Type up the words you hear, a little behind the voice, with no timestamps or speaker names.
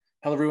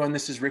Hello, everyone.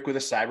 This is Rick with a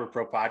Cyber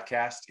Pro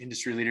podcast.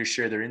 Industry leaders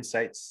share their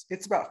insights.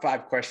 It's about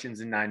 5 questions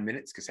in 9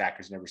 minutes because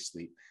hackers never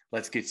sleep.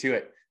 Let's get to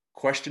it.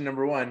 Question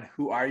number one,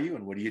 who are you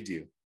and what do you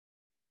do?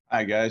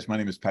 Hi, guys. My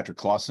name is Patrick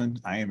Clawson.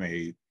 I am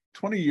a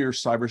 20-year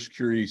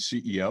cybersecurity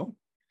CEO.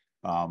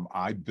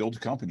 I build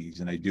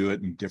companies and I do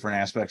it in different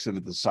aspects of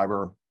the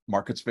cyber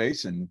market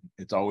space, and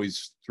it's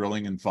always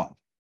thrilling and fun.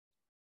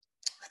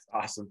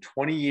 Awesome.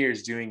 20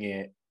 years doing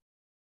it.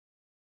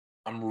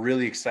 I'm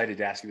really excited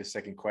to ask you the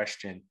second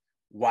question.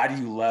 Why do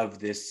you love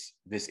this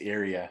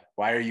area?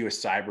 Why are you a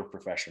cyber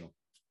professional?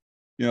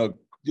 You know,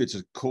 it's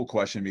a cool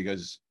question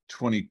because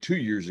 22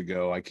 years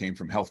ago, I came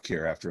from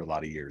healthcare after a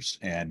lot of years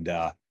and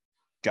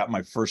got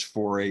my first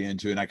foray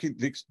into, and I think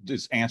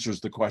this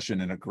answers the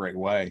question in a great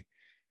way.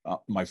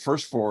 My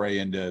first foray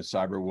into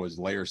cyber was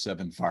layer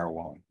 7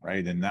 firewalling,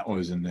 right? And that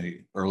was in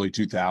the early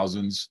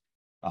 2000s.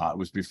 It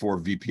was before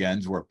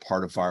VPNs were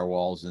part of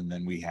firewalls. And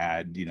then we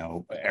had,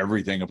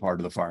 everything a part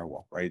of the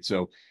firewall, right?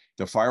 So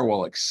the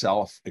firewall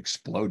itself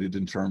exploded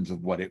in terms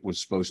of what it was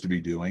supposed to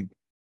be doing.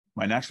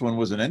 My next one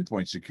was an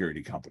endpoint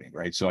security company,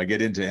 right? So I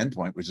get into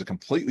endpoint, which is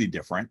completely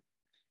different.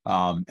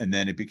 And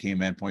then it became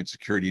endpoint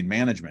security and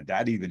management.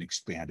 That even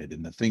expanded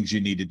in the things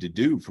you needed to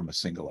do from a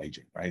single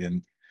agent, right?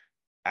 And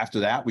after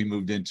that, we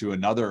moved into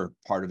another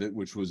part of it,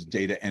 which was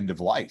data end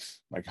of life.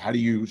 Like, how do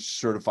you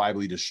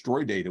certifiably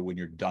destroy data when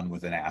you're done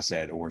with an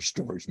asset or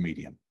storage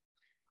medium?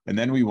 And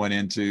then we went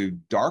into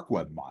dark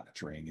web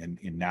monitoring,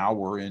 and now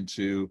we're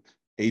into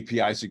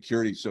API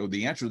security. So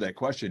the answer to that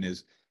question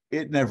is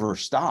it never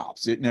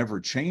stops. It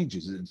never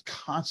changes. It's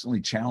constantly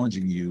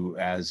challenging you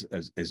as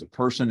a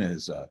person,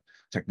 as a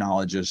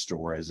technologist,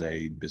 or as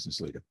a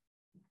business leader.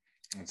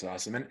 That's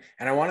awesome. And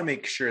I want to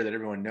make sure that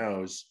everyone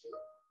knows,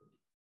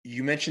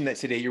 you mentioned that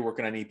today you're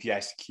working on API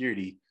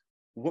security.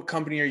 What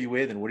company are you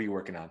with and what are you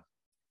working on?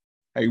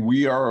 Hey,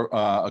 we are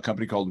a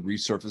company called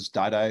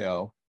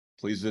Resurface.io.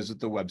 Please visit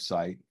the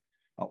website.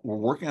 We're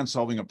working on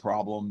solving a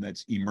problem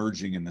that's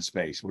emerging in the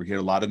space. We hear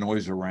a lot of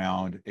noise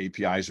around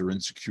APIs are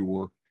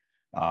insecure.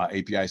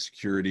 API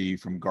security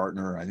from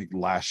Gartner, I think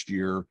last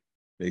year,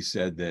 they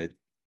said that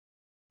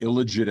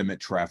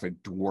illegitimate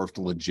traffic dwarfed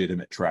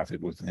legitimate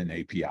traffic within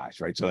APIs,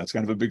 right? So that's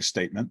kind of a big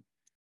statement.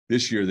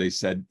 This year, they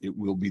said it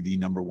will be the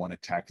 #1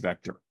 attack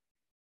vector.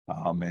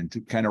 And to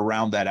kind of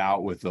round that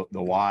out with the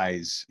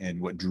whys and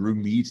what drew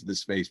me to the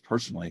space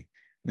personally,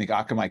 I think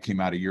Akamai came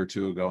out a year or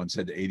two ago and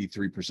said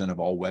 83% of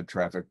all web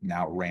traffic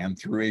now ran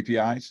through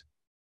APIs.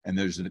 And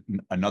there's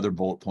another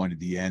bullet point at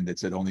the end that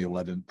said only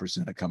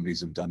 11% of companies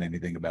have done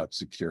anything about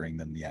securing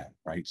them yet,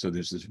 right? So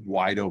there's this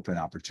wide open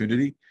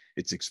opportunity.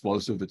 It's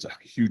explosive. It's a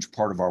huge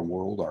part of our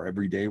world, our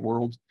everyday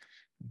world,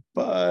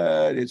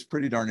 but it's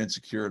pretty darn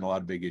insecure and a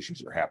lot of big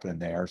issues are happening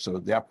there. So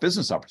the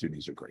business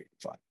opportunities are great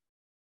and fun.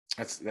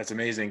 That's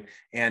amazing.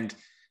 And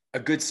a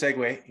good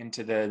segue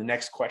into the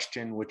next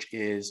question, which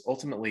is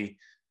ultimately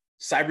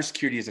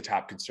cybersecurity is a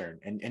top concern.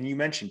 And you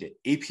mentioned it,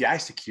 API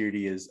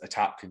security is a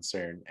top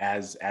concern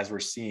as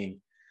we're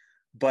seeing,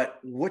 but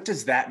what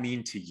does that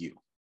mean to you?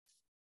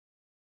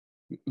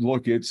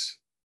 Look, it's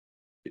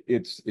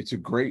a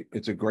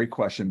great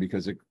question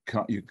because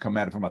you come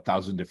at it from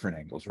 1,000 different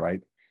angles,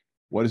 right?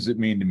 What does it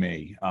mean to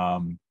me?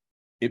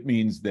 It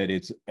means that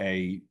it's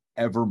a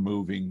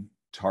ever-moving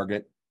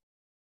target,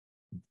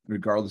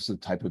 regardless of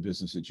the type of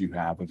business that you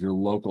have. If you're a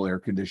local air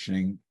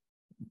conditioning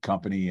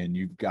company and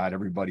you've got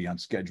everybody on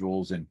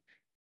schedules and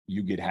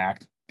you get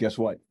hacked, guess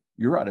what?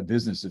 You're out of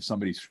business if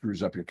somebody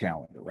screws up your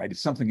calendar, right?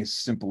 It's something as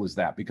simple as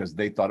that because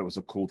they thought it was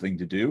a cool thing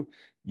to do.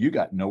 You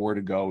got nowhere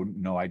to go,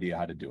 no idea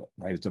how to do it,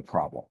 right? It's a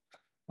problem.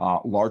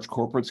 Large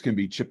corporates can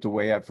be chipped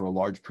away at for a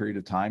large period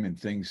of time and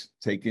things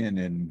taken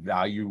and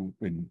value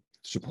and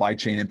supply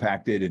chain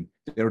impacted and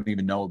they don't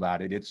even know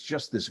about it. It's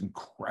just this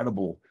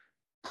incredible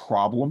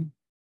problem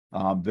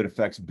that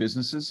affects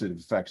businesses. It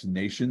affects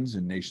nations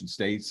and nation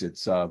states.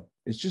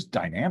 It's just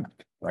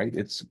dynamic, right?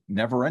 It's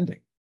never ending.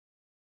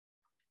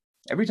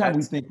 Every time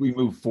we think we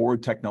move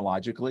forward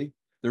technologically,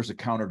 there's a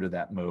counter to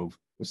that move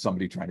with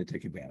somebody trying to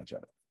take advantage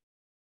of it.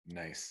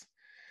 Nice.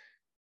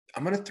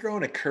 I'm going to throw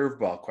in a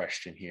curveball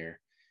question here.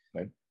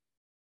 Okay.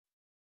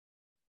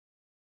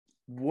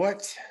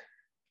 What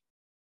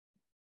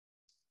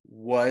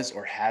was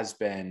or has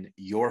been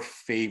your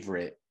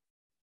favorite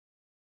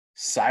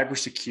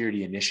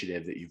cybersecurity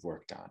initiative that you've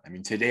worked on? I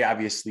mean, today,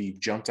 obviously,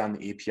 you've jumped on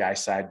the API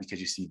side because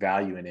you see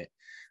value in it,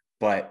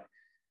 but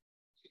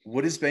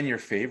what has been your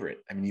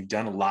favorite? I mean, you've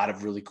done a lot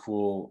of really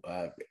cool,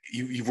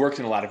 you've worked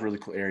in a lot of really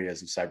cool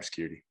areas of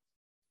cybersecurity.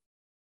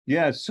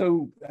 Yeah,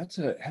 so that's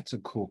a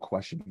cool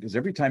question because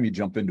every time you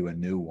jump into a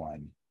new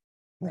one,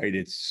 right,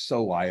 it's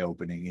so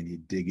eye-opening and you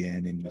dig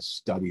in and you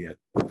study it.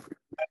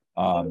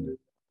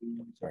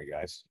 Sorry,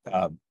 guys.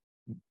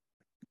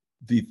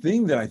 The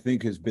thing that I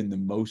think has been the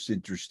most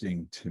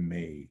interesting to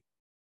me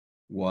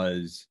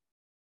was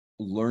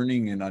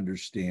learning and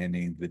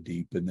understanding the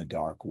deep and the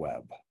dark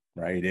web,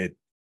 right? It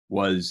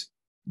was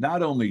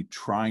not only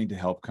trying to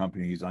help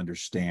companies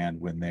understand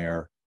when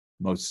their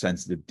most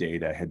sensitive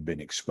data had been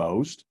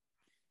exposed,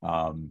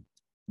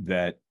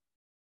 that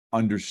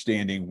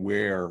understanding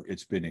where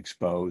it's been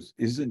exposed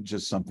isn't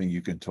just something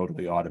you can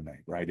totally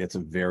automate, right? It's a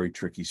very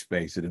tricky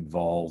space. It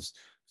involves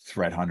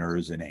threat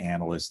hunters and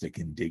analysts that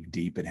can dig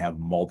deep and have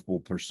multiple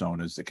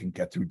personas that can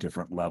get through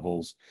different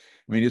levels.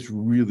 I mean, it's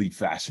really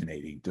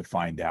fascinating to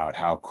find out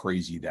how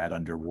crazy that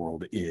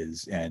underworld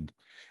is. And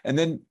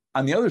then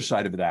on the other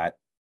side of that,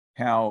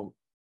 how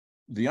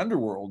the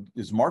underworld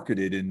is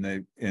marketed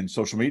in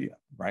social media,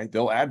 right?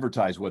 They'll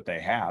advertise what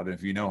they have. And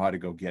if you know how to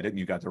go get it and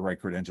you got the right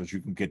credentials, you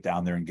can get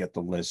down there and get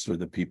the lists or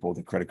the people,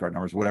 the credit card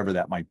numbers, whatever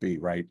that might be,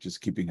 right? Just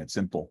keeping it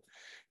simple.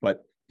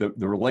 But the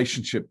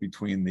relationship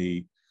between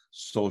the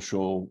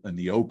social and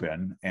the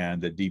open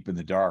and the deep and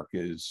the dark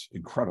is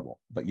incredible.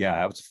 But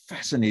yeah, it's a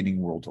fascinating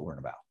world to learn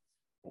about.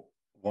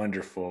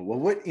 Wonderful. Well,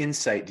 what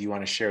insight do you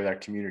want to share with our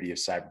community of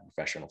cyber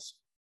professionals?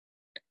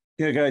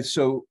 Yeah, guys.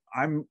 So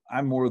I'm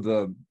more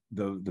the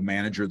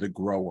manager, the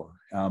grower.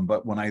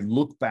 But when I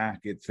look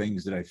back at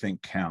things that I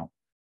think count,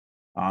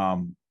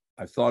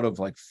 I thought of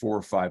like 4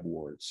 or 5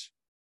 words.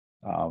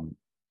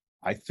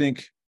 I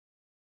think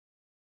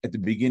at the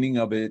beginning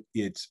of it,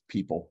 it's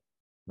people,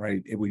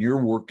 right? When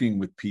you're working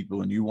with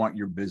people and you want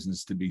your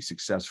business to be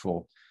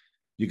successful,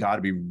 you got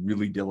to be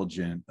really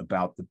diligent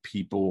about the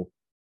people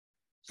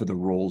for the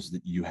roles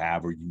that you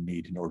have or you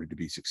need in order to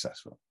be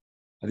successful.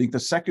 I think the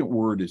second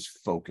word is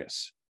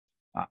focus.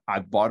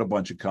 I've bought a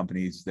bunch of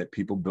companies that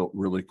people built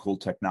really cool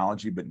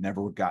technology, but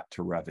never got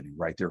to revenue,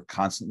 right? They're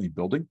constantly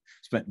building,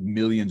 spent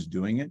millions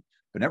doing it,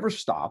 but never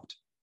stopped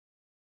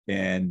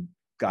and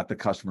got the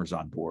customers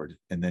on board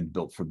and then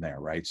built from there,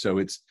 right? So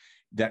it's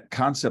that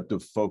concept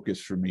of focus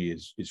for me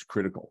is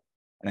critical.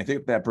 And I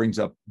think that brings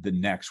up the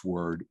next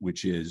word,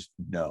 which is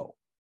no.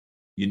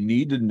 You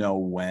need to know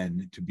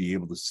when to be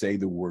able to say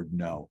the word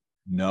no.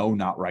 No,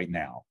 not right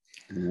now.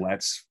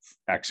 Let's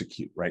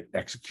execute, right?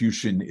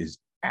 Execution is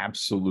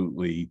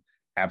absolutely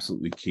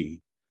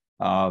key.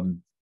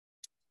 And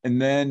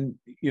then,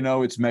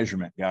 it's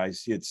measurement,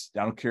 guys. I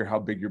don't care how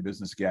big your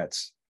business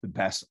gets, the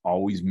best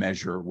always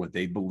measure what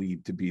they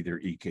believe to be their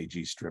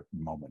EKG strip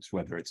moments,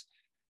 whether it's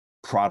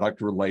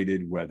product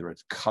related, whether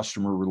it's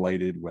customer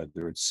related,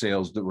 whether it's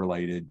sales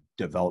related,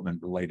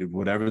 development related,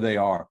 whatever they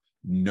are.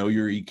 Know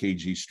your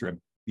EKG strip,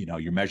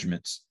 your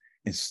measurements,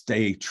 and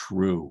stay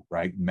true,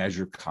 right?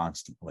 Measure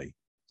constantly.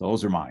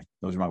 Those are my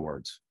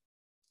words.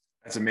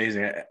 That's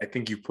amazing. I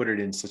think you put it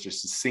in such a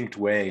succinct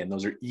way, and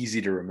those are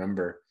easy to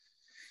remember.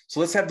 So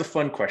let's have the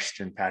fun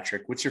question,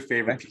 Patrick. What's your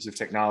favorite piece of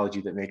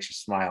technology that makes you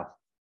smile?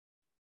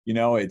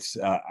 It's,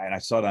 and I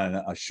saw it on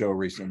a show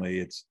recently,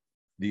 it's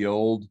the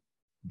old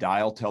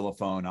dial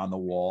telephone on the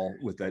wall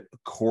with that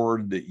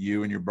cord that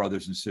you and your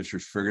brothers and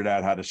sisters figured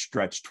out how to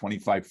stretch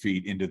 25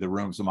 feet into the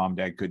room so mom and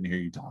dad couldn't hear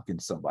you talking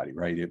to somebody,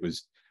 right? It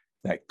was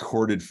that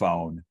corded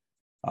phone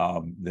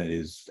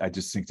I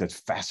just think that's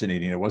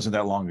fascinating. It wasn't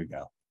that long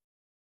ago.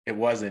 It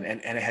wasn't,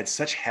 and it had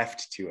such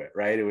heft to it,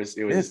 right? It was.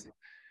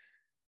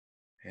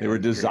 They were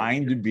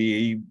designed to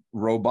be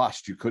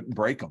robust. You couldn't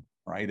break them,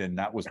 right? And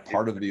that was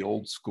part of the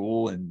old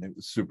school, and it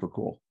was super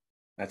cool.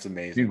 That's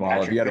amazing.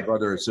 Meanwhile, if you had a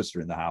brother or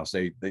sister in the house,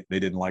 they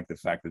didn't like the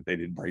fact that they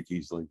didn't break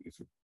easily.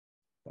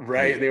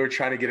 Right. They were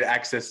trying to get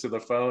access to the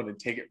phone and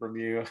take it from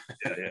you.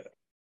 Yeah.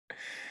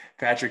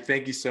 Patrick,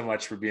 thank you so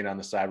much for being on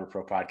the Cyber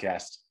Pro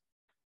podcast.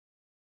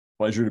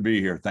 Pleasure to be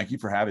here. Thank you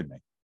for having me.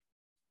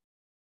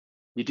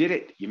 You did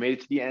it. You made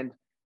it to the end.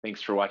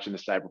 Thanks for watching the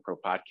Cyber Pro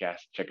podcast.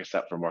 Check us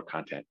out for more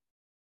content.